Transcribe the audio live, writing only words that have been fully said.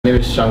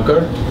is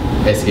Shankar,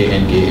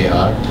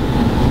 Sankar.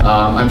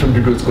 I'm from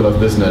DeGroote School of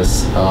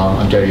Business,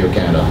 Ontario,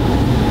 Canada.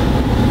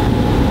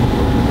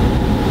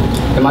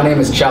 And my name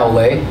is Chao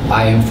Lei.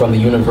 I am from the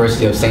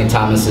University of St.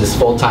 Thomas's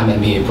full-time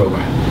MBA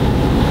program.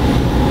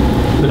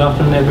 Good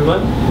afternoon,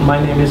 everyone.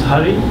 My name is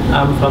Hari.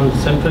 I'm from the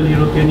Central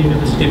European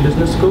University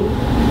Business School,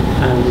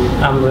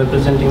 and I'm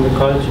representing the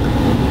college.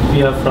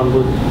 We are from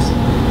Budapest.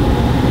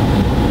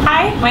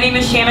 Hi, my name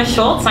is Shanna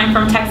Schultz. I'm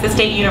from Texas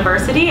State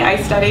University. I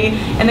study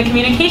in the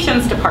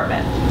communications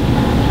department.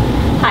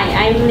 Hi,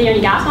 I'm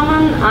Leonie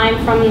Gasselman.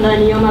 I'm from the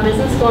Neoma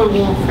Business School in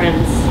Rouen,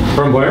 France.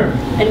 From where?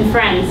 In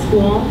France,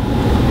 Rouen.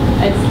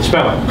 It's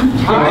Spell it.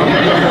 R-O-U-E-N.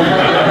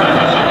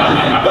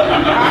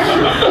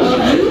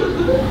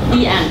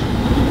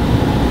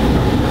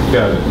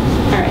 Got it.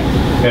 All right.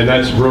 And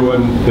that's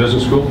Rouen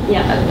Business School?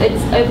 Yeah,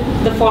 it's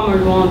the former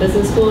Rouen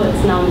Business School.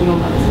 It's now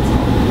Neoma Business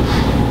School.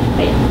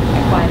 They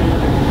acquired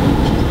another.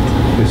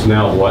 It's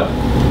now what?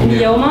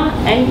 Neoma,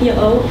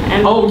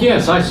 N-E-O-M. Oh,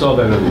 yes, I saw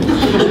that.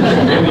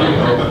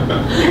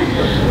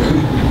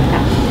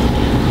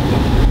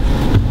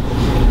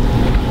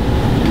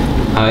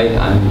 Hi,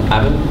 I'm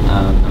Adam.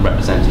 I'm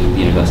representing the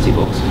University of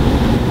Oxford.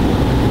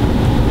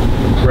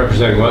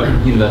 Representing what?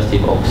 University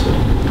of Oxford.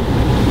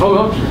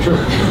 Oh, sure.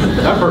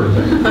 I've heard of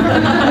it.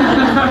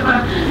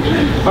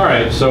 All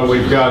right, so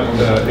we've got,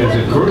 is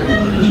it Group?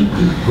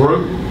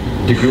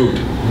 DeGroote.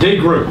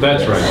 DeGroote,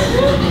 that's right.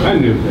 I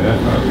knew that.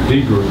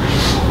 DeGroote.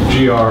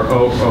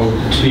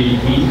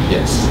 G-R-O-O-T-E.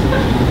 Yes.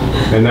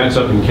 And that's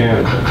up in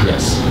Canada.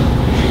 Yes.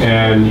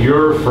 And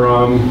you're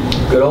from?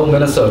 Good old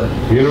Minnesota.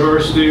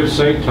 University of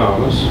St.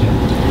 Thomas.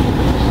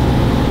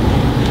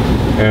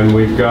 And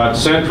we've got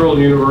Central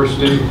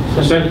University.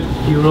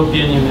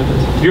 European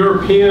University.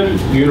 European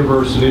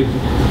University.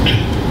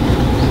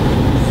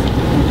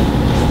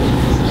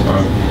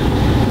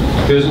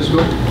 Business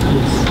School?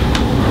 Yes.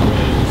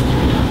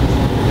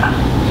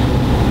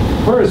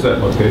 Where is that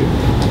located?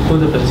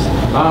 Budapest.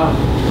 Ah,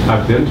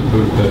 I've been to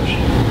Budapest.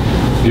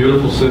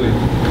 Beautiful city.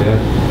 Yeah.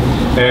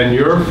 And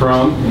you're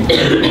from?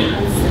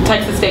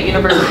 Texas State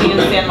University in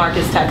San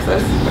Marcos,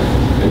 Texas.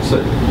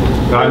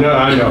 I know.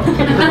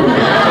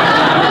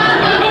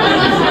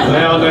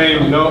 Now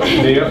named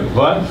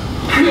what?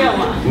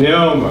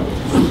 Neoma.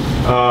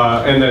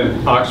 And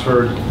then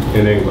Oxford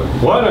in England.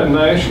 What a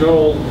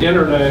international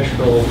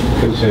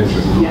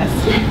contingent. Yes.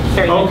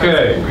 Very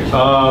Okay.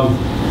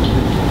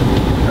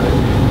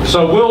 So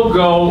we'll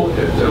go.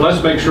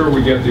 Let's make sure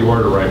we get the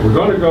order right. We're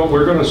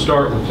going to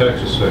start with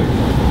Texas State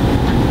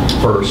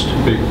first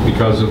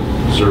because of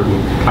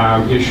certain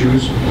time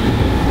issues,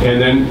 and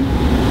then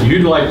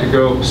you'd like to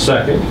go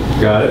second.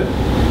 Got it?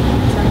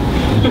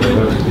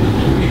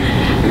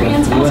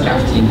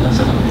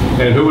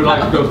 And who would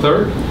like to go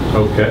third?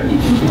 Okay.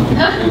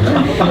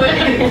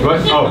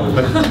 What? Oh,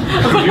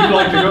 you'd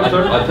like to go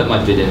third? I put my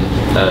bid in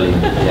early.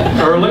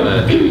 Yeah. Early?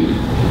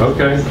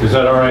 Okay. Is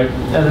that all right?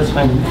 Yeah, that's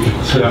fine.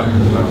 Yeah.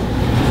 No.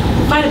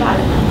 Fight about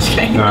it. I'm just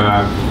kidding.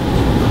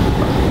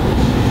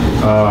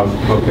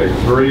 Okay,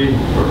 3,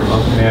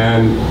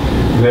 and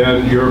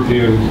then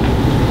European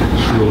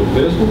School of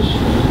Business,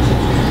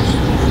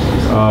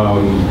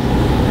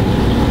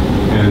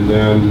 and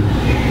then,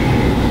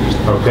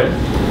 okay.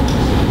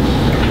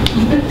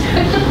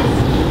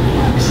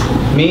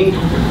 Me?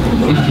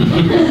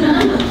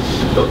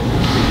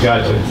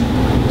 Gotcha.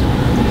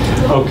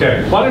 Okay,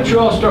 why don't you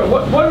all start?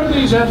 What are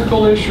these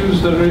ethical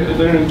issues that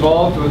are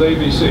involved with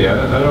ABC?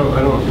 I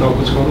don't know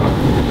what's going on.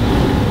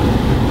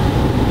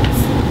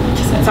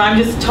 So I'm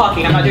just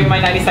talking. I'm not doing my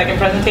 90-second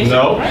presentation.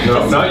 No,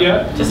 not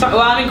yet.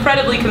 Well, I'm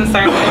incredibly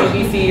concerned with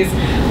ABC's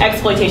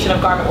exploitation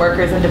of garment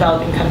workers in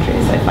developing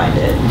countries. I find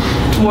it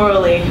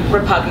morally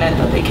repugnant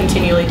that they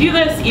continually do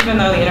this, even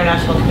though the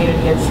international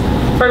community has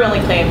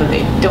fervently claimed that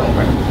they don't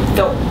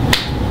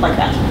like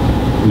that.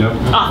 No.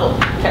 Awful.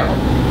 Terrible.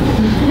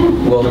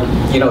 Well,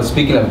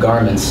 speaking of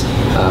garments,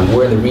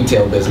 we're in the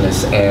retail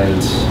business,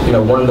 and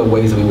one of the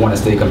ways that we want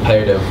to stay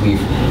competitive,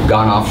 we've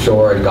gone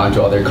offshore and gone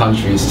to other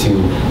countries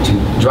to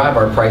drive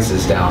our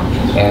prices down.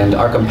 And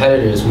our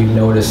competitors, we've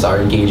noticed, are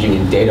engaging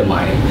in data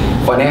mining.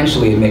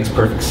 Financially, it makes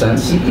perfect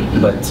sense,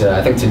 but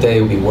I think today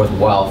it would be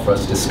worthwhile for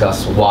us to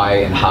discuss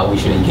why and how we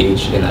should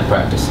engage in that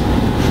practice.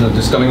 Now,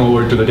 just coming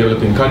over to the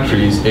developing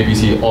countries,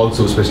 ABC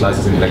also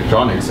specializes in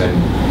electronics and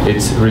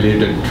its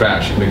related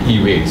trash, like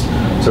e-waste.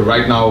 So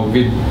right now,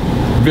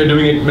 we're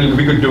doing it,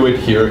 we could do it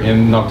here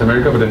in North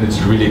America, but then it's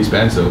really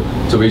expensive.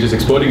 So we're just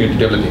exporting it to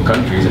developing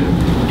countries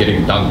and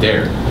getting it done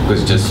there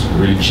because it's just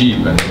really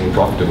cheap and more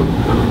profitable.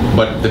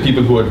 But the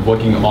people who are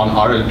working on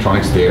our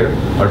electronics there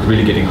are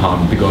really getting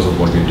harmed because of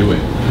what we're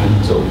doing.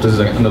 So this is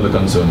another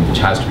concern which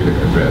has to be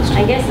addressed.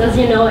 I guess, as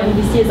you know,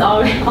 NBC is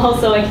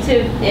also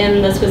active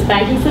in the Swiss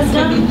banking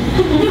system.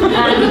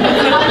 And we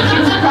have a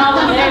huge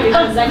problem there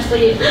because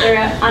actually there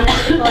are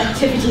unethical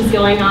activities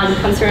going on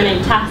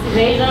concerning tax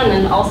evasion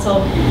and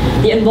also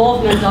the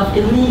involvement of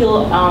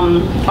illegal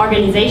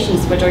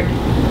organizations which are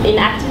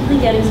inactively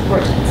getting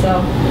supported.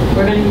 So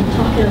we're going to be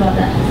talking about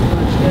that.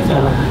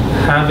 And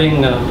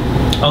having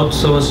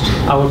outsourced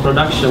our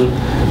production,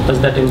 does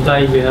that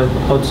imply we have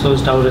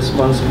outsourced our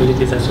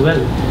responsibilities as well?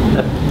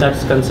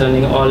 That's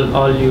concerning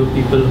all you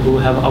people who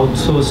have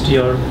outsourced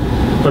your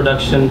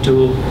production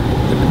to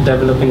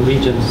developing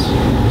regions.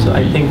 So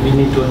I think we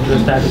need to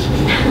address that issue.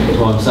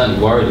 Well, I'm certainly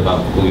worried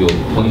about all your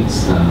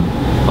points,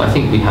 but I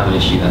think we have an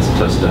issue that's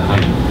close to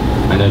home.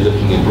 I know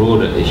looking at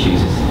broader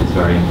issues is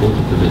very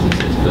important for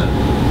businesses, but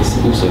it's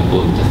also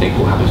important to think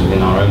what happens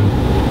within our own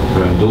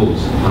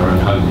doors, our own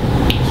home.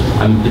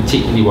 I'm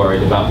particularly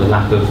worried about the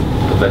lack of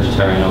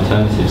vegetarian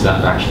alternatives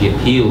that actually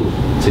appeal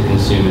to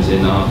consumers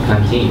in our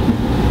canteen.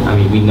 I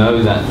mean, we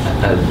know that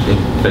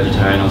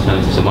vegetarian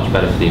alternatives are much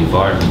better for the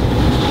environment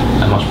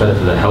and much better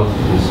for the health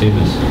of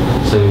consumers.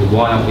 So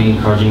why aren't we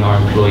encouraging our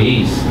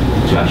employees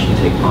to actually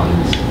take part in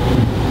this?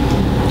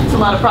 It's a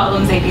lot of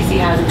problems ABC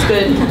has. It's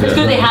good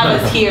they have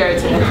us here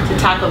to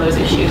tackle those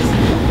issues.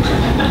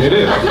 It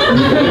is.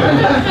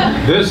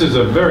 This is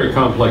a very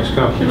complex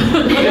company.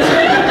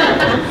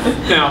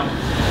 Now,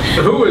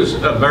 who is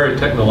a very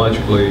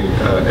technologically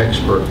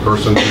expert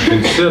person who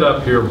can sit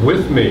up here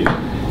with me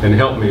and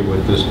help me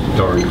with this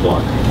darn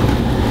clock?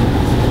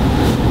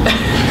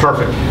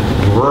 Perfect.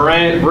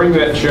 Bring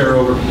that chair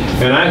over.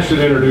 And I should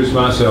introduce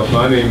myself.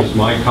 My name is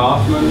Mike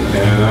Hoffman,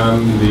 and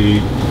I'm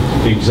the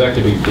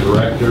Executive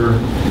Director.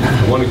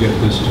 I want to get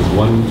this to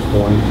 1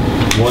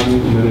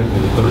 minute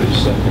and 30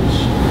 seconds.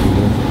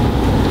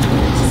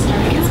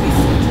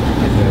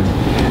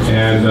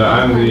 And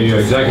I'm the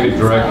Executive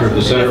Director of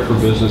the Center for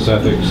Business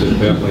Ethics at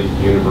Bentley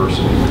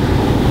University.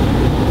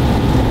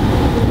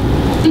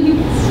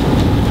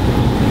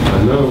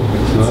 I know,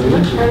 it's not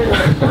easy.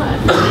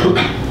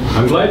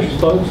 I'm glad you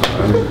thought so,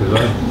 because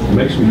it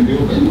makes me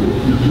feel better.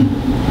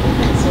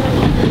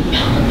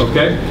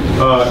 Okay,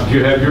 do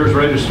you have yours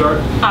ready to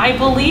start? I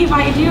believe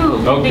I do.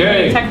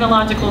 Okay.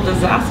 Technological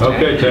disaster.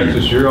 Okay,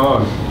 Texas, you're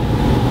on.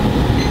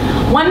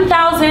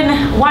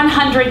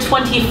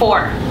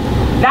 1,124.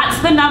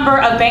 That's the number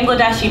of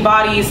Bangladeshi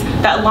bodies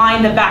that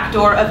line the back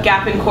door of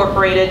Gap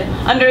Incorporated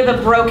under the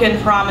broken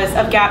promise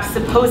of Gap's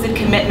supposed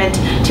commitment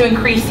to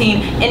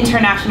increasing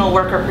international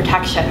worker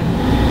protection.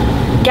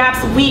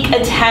 Gap's weak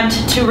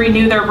attempt to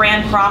renew their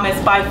brand promise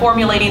by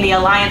formulating the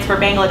Alliance for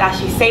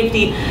Bangladeshi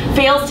Safety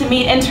fails to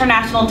meet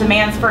international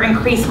demands for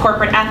increased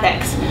corporate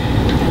ethics.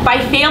 By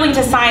failing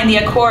to sign the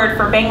Accord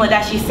for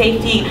Bangladeshi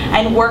Safety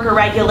and Worker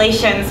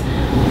Regulations,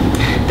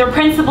 their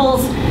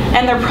principles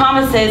and their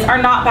promises are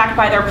not backed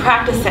by their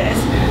practices,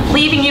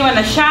 leaving you in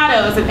the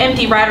shadows of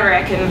empty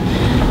rhetoric and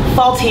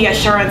faulty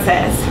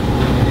assurances.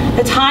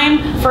 The time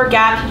for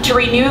Gap to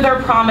renew their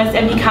promise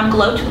and become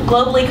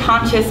globally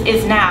conscious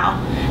is now.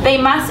 They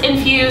must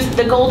infuse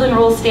the Golden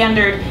Rule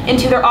standard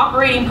into their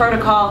operating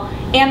protocol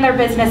and their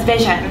business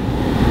vision.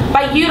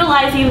 By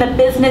utilizing the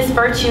business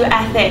virtue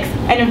ethics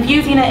and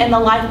infusing it in the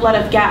lifeblood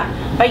of Gap,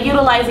 by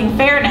utilizing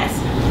fairness,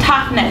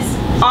 toughness,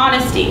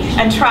 honesty,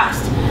 and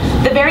trust,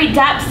 the very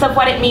depths of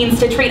what it means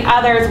to treat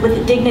others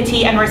with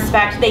dignity and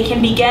respect, they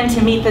can begin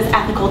to meet this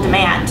ethical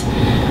demand.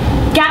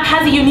 Gap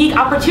has a unique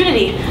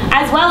opportunity,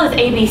 as well as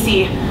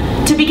ABC,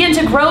 to begin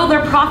to grow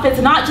their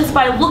profits not just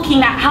by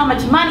looking at how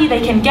much money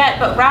they can get,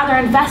 but rather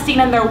investing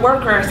in their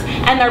workers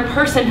and their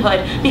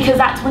personhood, because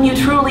that's when you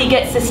truly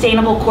get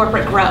sustainable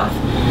corporate growth.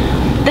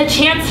 The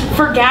chance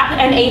for Gap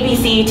and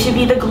ABC to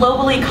be the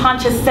globally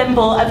conscious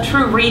symbol of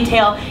true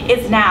retail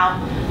is now.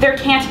 There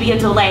can't be a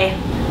delay.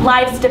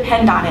 Lives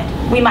depend on it.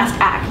 We must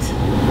act.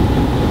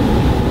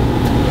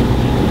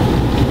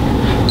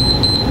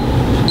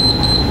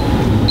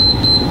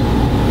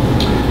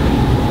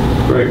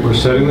 Great, we're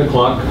setting the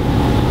clock.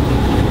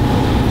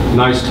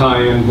 Nice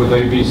tie-in with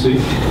ABC.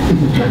 I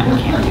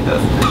can't do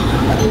those.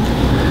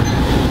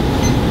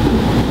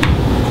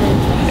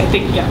 I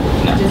think, yeah,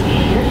 no.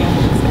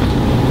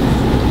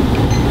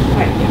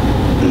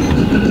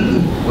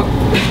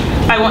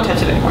 I won't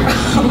touch it anymore.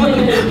 But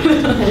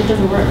it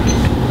doesn't work.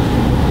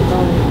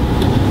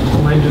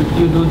 Why do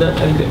you do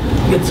that? I'll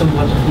get some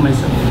water for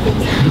myself.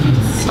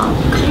 Stop.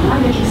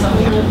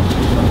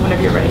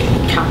 Whenever you're ready,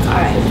 count. All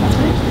right.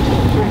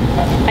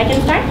 I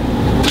can start?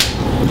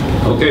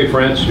 Okay,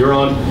 France, you're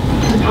on.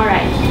 All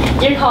right.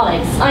 Dear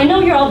colleagues, I know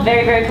you're all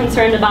very, very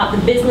concerned about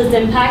the business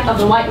impact of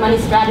the white money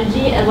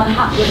strategy and what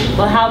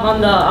will have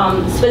on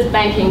the Swiss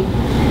banking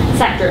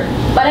sector.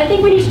 But I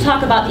think we need to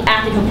talk about the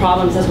ethical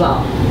problems as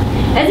well.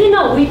 As you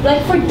know,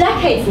 for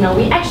decades now,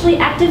 we actually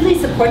actively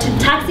supported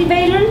tax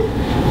evasion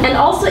and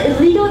also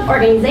illegal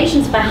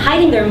organizations by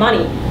hiding their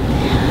money.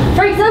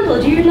 For example,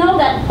 do you know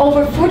that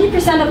over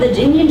 40% of the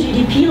Indian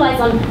GDP lies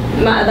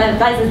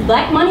as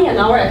black money in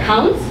our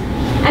accounts?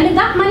 And if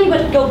that money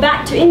would go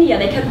back to India,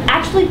 they could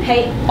actually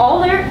pay all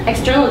their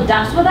external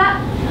debts with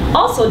that.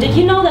 Also, did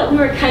you know that we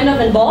were kind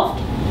of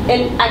involved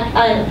in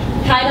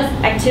Al-Qaeda's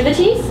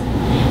activities?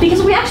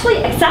 Because we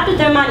actually accepted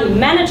their money,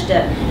 managed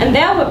it, and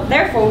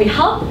therefore we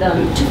helped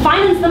them to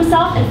finance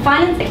themselves and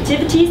finance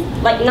activities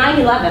like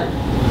 9/11.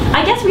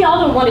 I guess we all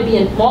don't want to be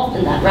involved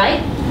in that,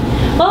 right?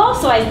 But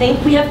also, I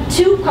think we have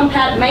two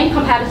main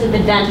competitive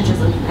advantages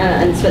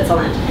in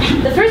Switzerland.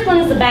 The first one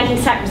is the banking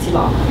secrecy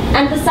law.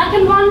 And the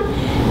second one,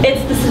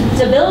 it's the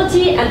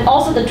stability and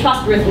also the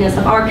trustworthiness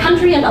of our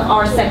country and of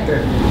our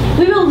sector.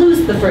 We will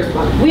lose the first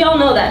one. We all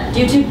know that,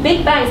 due to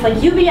big banks like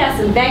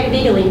UBS and Bank of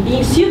England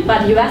being sued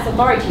by the US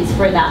authorities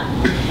for that.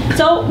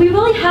 So we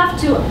really have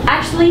to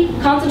actually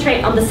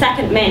concentrate on the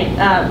second main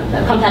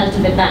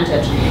competitive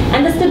advantage.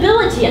 And the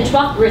stability and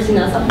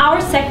trustworthiness of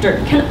our sector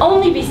can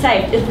only be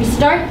saved if we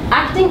start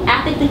acting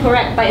ethically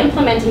correct by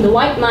implementing the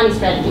white money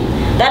strategy.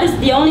 That is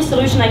the only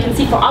solution I can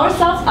see for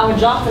ourselves, our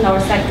jobs, and our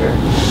sector.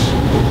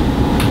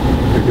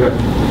 Good.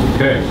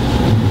 Okay.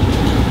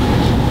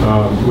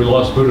 We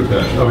lost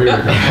Budapest. Oh, here we go.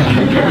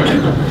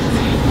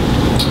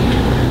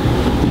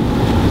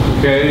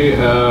 Okay.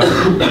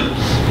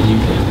 You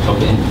can pop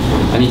it in.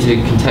 I need to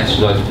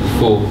contextualize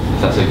before,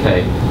 if that's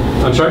okay.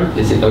 I'm sorry?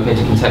 Is it okay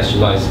to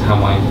contextualize how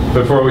my...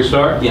 Before we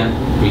start? Yeah,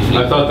 briefly.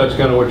 I thought that's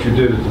kind of what you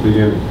did at the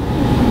beginning.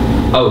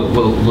 Oh,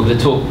 well, the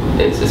talk,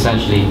 it's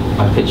essentially,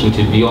 I'm pitching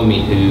to Beyond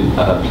Meat, who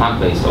are a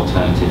plant-based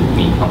alternative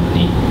meat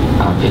company.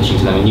 I'm pitching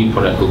to them a new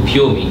product called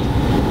Pure Meat,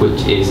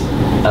 which is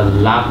a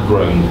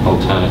lab-grown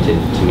alternative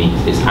to meat.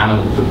 It's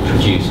animal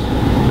produced.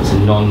 It's a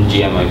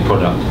non-GMO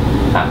product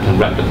that can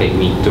replicate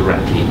meat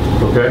directly.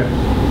 Okay.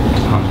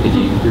 Could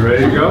You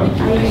ready to go?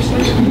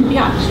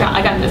 Yeah,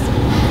 I got this.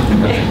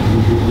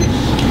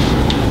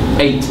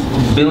 8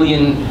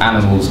 billion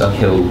animals are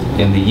killed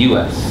in the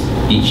US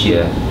each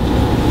year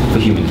for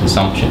human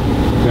consumption.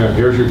 Yeah,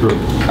 here's your group.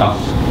 Oh,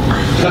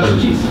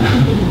 apologies.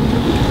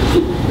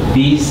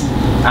 These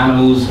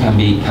animals can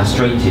be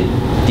castrated,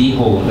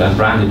 dehorned and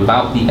branded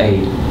without the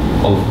aid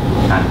of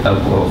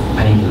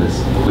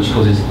painkillers, which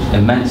causes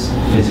immense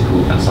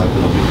physical and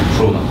psychological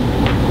trauma.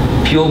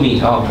 Pure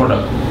Meat, our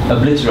product,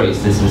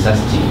 obliterates this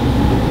necessity.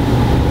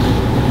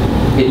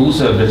 It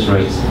also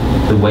obliterates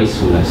the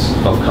wastefulness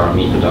of current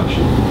meat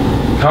production.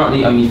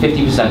 Currently, only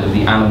 50% of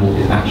the animal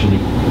is actually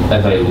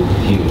available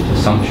for human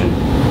consumption.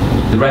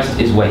 The rest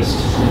is waste.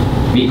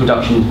 Meat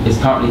production is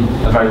currently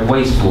a very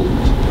wasteful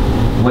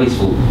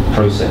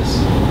process.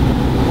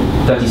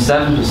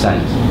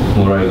 37%,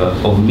 moreover,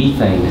 of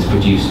methane is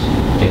produced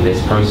in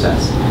this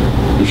process,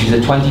 which is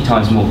a 20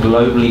 times more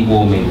globally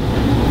warming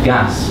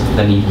gas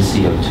than even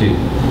CO2.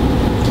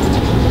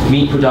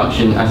 Meat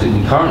production, as we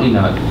currently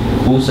know it,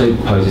 also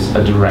poses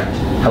a direct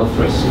health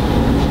risk.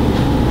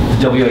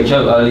 The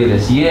WHO earlier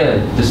this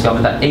year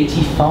discovered that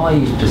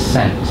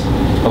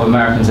 85% of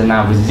Americans are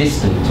now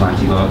resistant to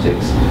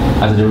antibiotics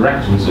as a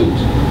direct result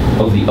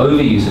of the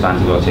overuse of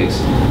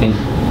antibiotics in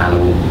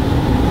animal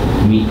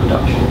meat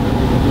production.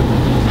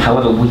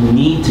 However, we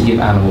need to give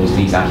animals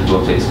these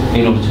antibiotics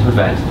in order to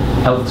prevent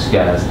health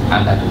scares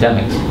and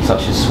epidemics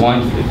such as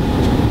swine flu.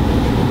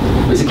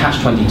 It's a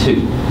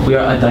catch-22. We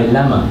are at a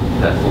dilemma,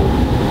 therefore.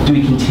 Do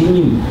we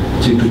continue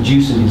to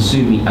produce and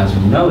consume meat as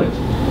we know it,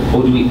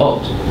 or do we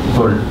opt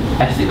for an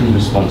ethically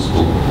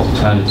responsible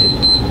alternative,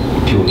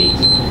 pure meat?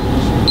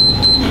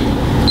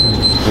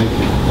 Thank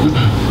you.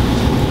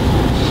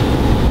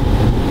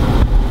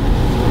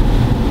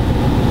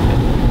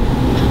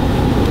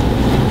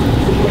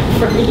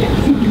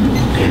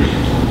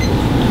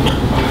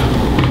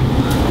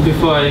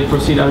 Before I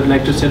proceed, I would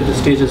like to set the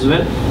stage as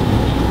well.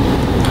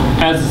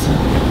 As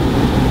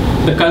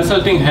the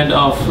consulting head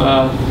of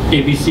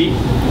ABC,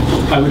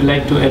 I would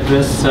like to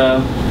address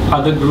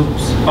other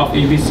groups of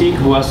ABC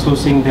who are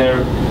sourcing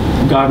their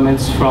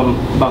garments from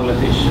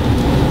Bangladesh.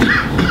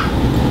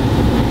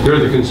 You're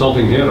the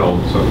consulting head all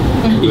of a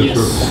sudden.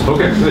 Yes.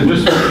 Okay,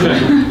 just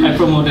check. I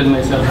promoted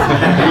myself.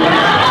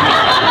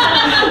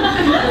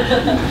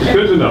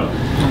 Good to know.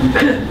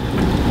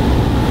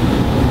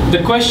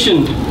 The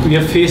question we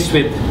are faced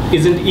with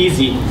isn't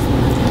easy,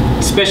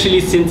 especially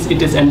since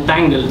it is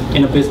entangled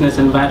in a business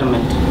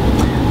environment.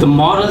 The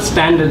moral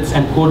standards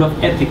and code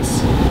of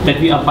ethics that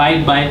we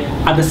abide by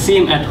are the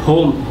same at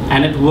home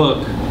and at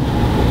work.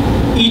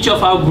 Each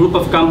of our group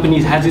of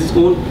companies has its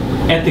own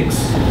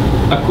ethics,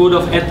 a code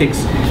of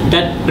ethics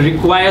that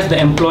requires the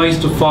employees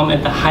to form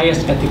at the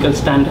highest ethical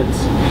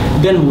standards.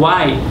 Then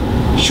why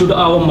should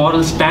our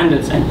moral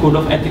standards and code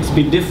of ethics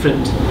be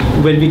different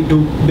when we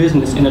do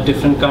business in a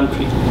different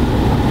country?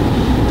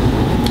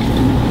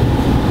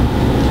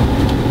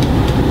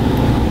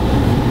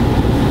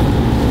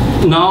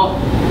 Now,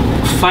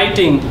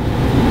 fighting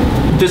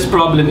this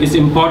problem is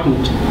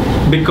important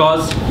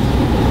because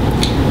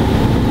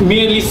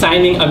merely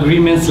signing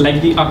agreements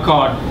like the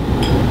Accord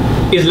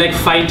is like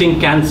fighting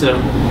cancer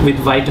with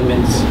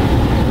vitamins.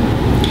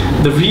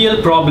 The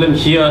real problem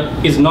here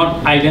is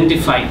not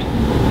identified.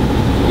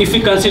 If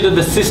we consider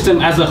the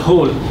system as a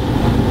whole,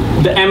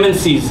 the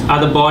MNCs are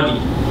the body,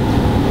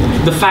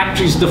 the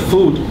factories the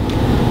food,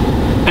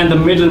 and the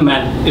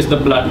middleman is the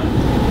blood.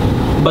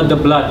 But the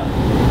blood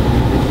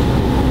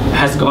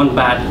has gone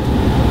bad,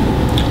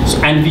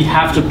 and we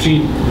have to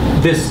treat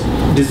this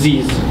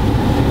disease.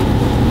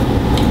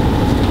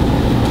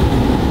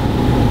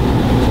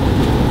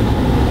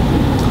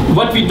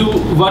 What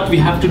we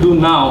have to do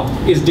now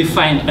is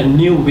define a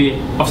new way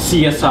of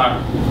CSR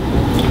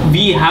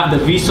we have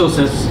the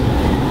resources,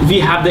 we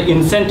have the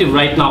incentive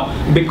right now,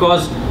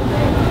 because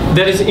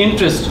there is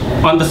interest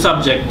on the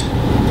subject.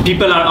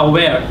 People are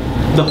aware.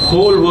 The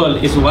whole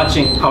world is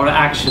watching our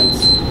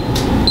actions.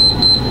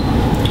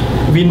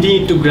 We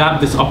need to grab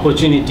this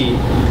opportunity,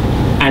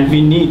 and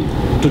we need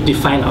to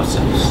define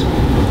ourselves.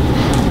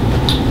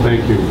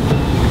 Thank you.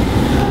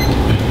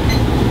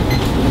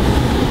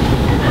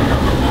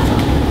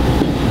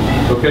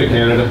 Okay,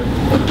 Canada.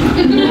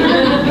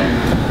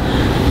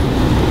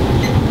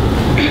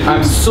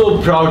 I'm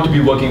so proud to be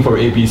working for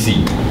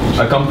ABC,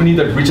 a company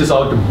that reaches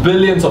out to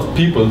billions of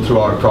people through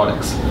our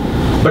products.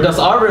 But does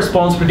our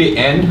responsibility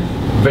end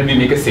when we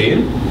make a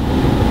sale?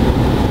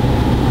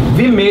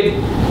 We made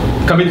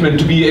commitment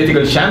to be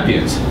ethical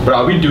champions, but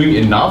are we doing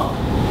enough?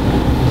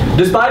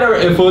 Despite our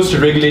efforts to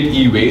regulate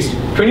e-waste,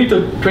 20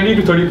 to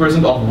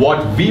 30% of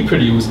what we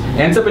produce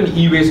ends up in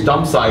e-waste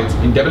dump sites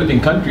in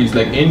developing countries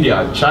like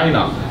India,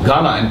 China,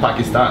 Ghana, and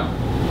Pakistan.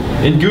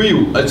 In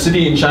Guyu, a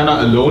city in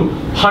China alone,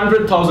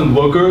 100,000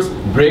 workers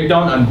break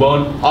down and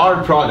burn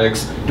our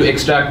products to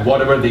extract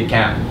whatever they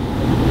can.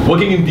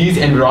 Working in these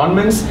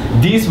environments,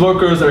 these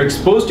workers are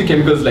exposed to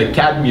chemicals like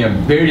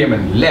cadmium, barium,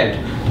 and lead,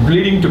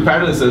 leading to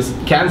paralysis,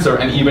 cancer,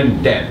 and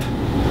even death.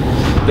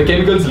 The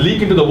chemicals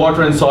leak into the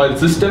water and soil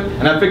system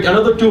and affect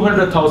another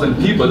 200,000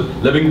 people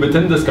living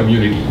within this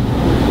community.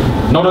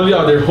 Not only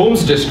are their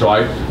homes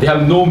destroyed, they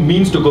have no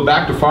means to go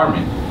back to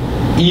farming.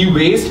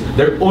 E-waste,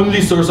 their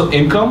only source of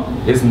income,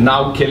 is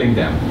now killing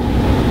them.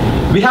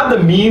 We have the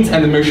means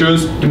and the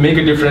measures to make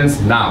a difference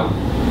now.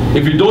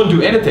 If we don't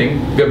do anything,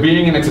 we are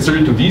being an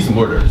accessory to these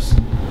murders.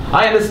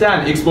 I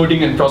understand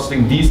exporting and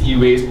processing these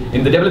e-waste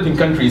in the developing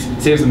countries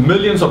saves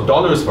millions of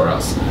dollars for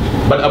us.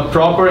 But a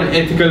proper and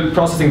ethical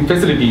processing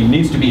facility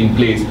needs to be in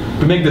place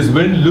to make this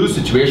win-lose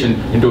situation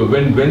into a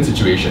win-win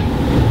situation.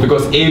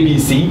 Because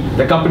ABC,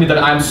 the company that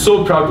I am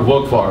so proud to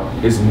work for,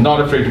 is not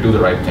afraid to do the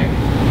right thing.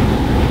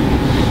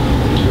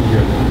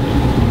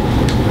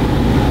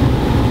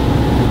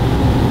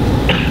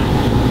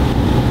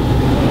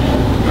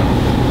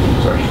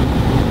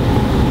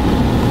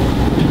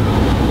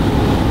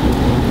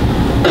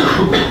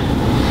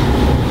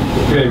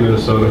 Okay,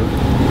 Minnesota.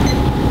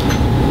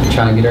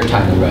 Trying to get our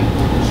timing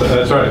right. So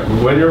that's right.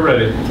 When you're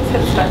ready. Just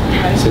hit start.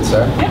 Right? Sit,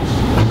 sir? Yeah.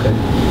 Okay.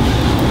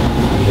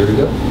 Here we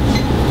go.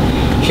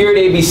 Here at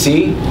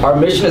ABC, our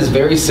mission is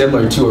very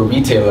similar to a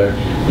retailer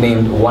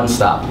named One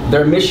Stop.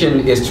 Their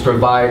mission is to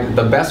provide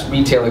the best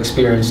retail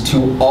experience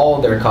to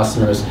all their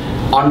customers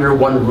under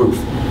one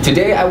roof.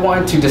 Today, I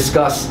want to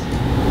discuss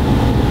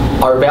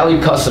our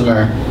valued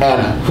customer,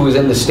 Anna, who is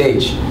in the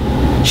stage.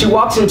 She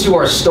walks into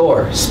our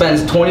store,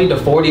 spends 20 to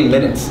 40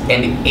 minutes,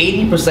 and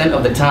 80%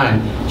 of the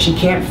time, she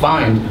can't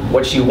find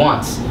what she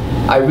wants.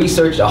 I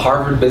researched a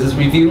Harvard Business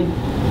Review,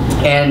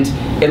 and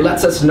it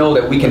lets us know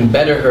that we can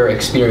better her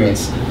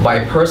experience by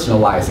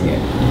personalizing it.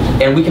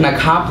 And we can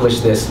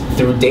accomplish this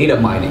through data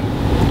mining.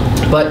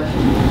 But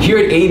here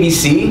at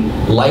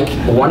ABC, like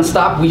One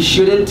Stop, we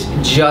shouldn't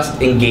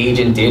just engage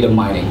in data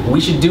mining. We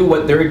should do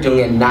what they're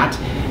doing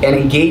and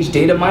engage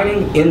data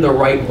mining in the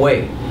right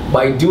way.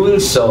 By doing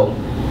so,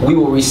 we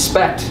will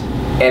respect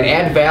and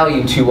add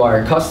value to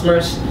our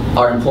customers,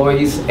 our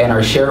employees, and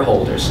our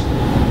shareholders.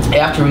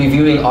 After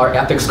reviewing our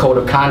ethics code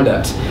of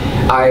conduct,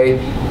 I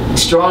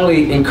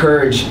strongly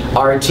encourage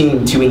our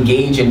team to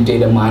engage in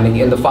data mining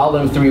in the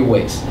following 3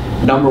 ways.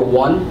 Number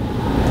 1,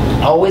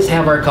 always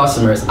have our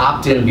customers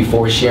opt in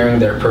before sharing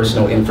their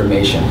personal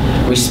information.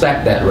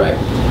 Respect that right.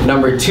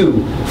 Number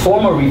 2,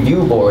 form a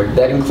review board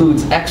that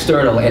includes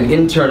external and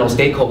internal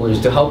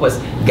stakeholders to help us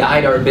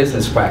guide our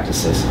business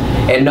practices.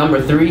 And number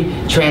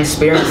 3,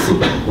 transparency.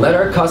 Let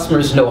our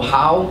customers know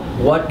how,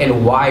 what,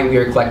 and why we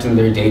are collecting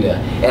their data.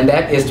 And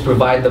that is to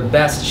provide the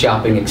best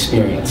shopping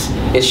experience.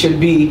 It should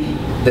be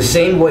the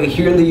same way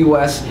here in the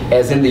US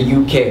as in the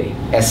UK,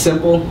 as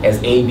simple as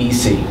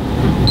ABC.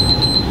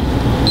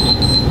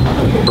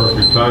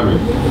 Perfect timing.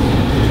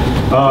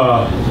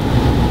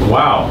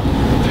 Wow.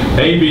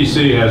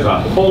 ABC has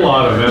a whole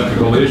lot of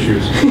ethical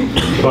issues,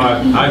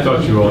 but I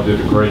thought you all did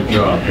a great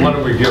job. Why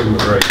don't we give them a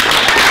break?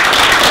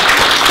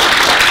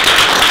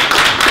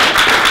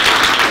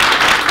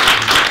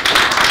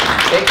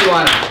 Thank you,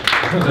 Anna.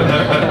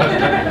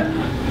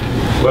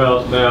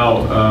 Well,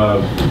 now,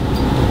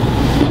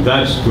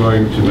 that's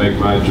going to make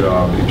my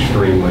job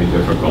extremely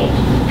difficult.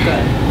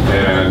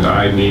 And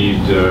I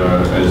need,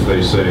 as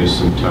they say,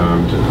 some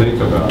time to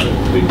think about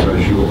it,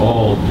 because you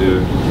all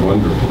did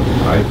wonderfully,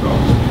 I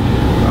thought.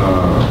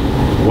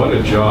 What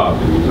a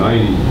job in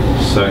 90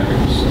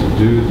 seconds to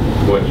do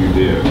what you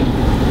did.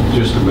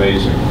 Just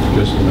amazing,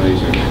 just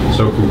amazing.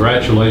 So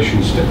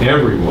congratulations to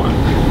everyone.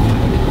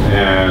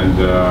 And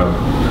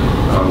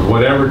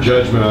whatever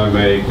judgment I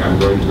make, I'm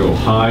going to go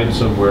hide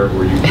somewhere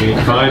where you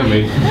can't find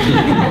me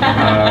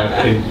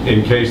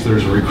in case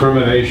there's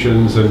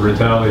recriminations and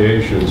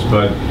retaliations.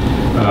 But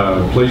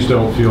please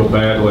don't feel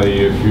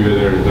badly if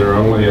there are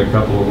only a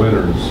couple of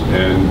winners,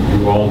 and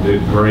you all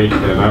did great,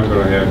 and I'm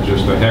going to have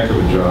just a heck of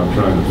a job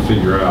trying to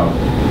figure out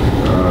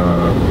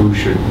who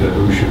should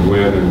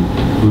win and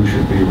who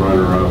should be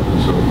runner-up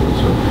and so forth.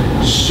 So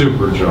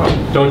super job.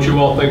 Don't you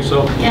all think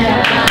so?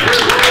 Yeah.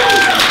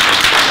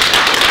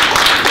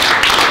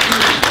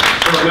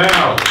 So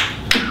now,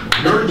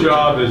 your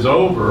job is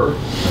over,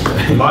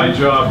 my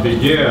job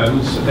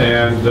begins,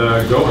 and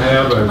go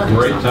have a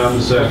great time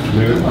this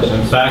afternoon.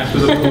 Back to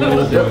the pool,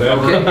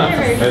 whatever.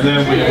 And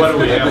then what do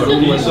we have, a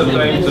pizza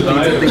thing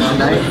tonight?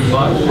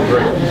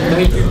 Great.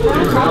 Thank you.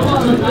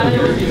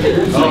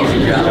 Oh,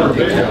 you're a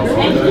big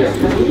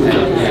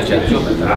help.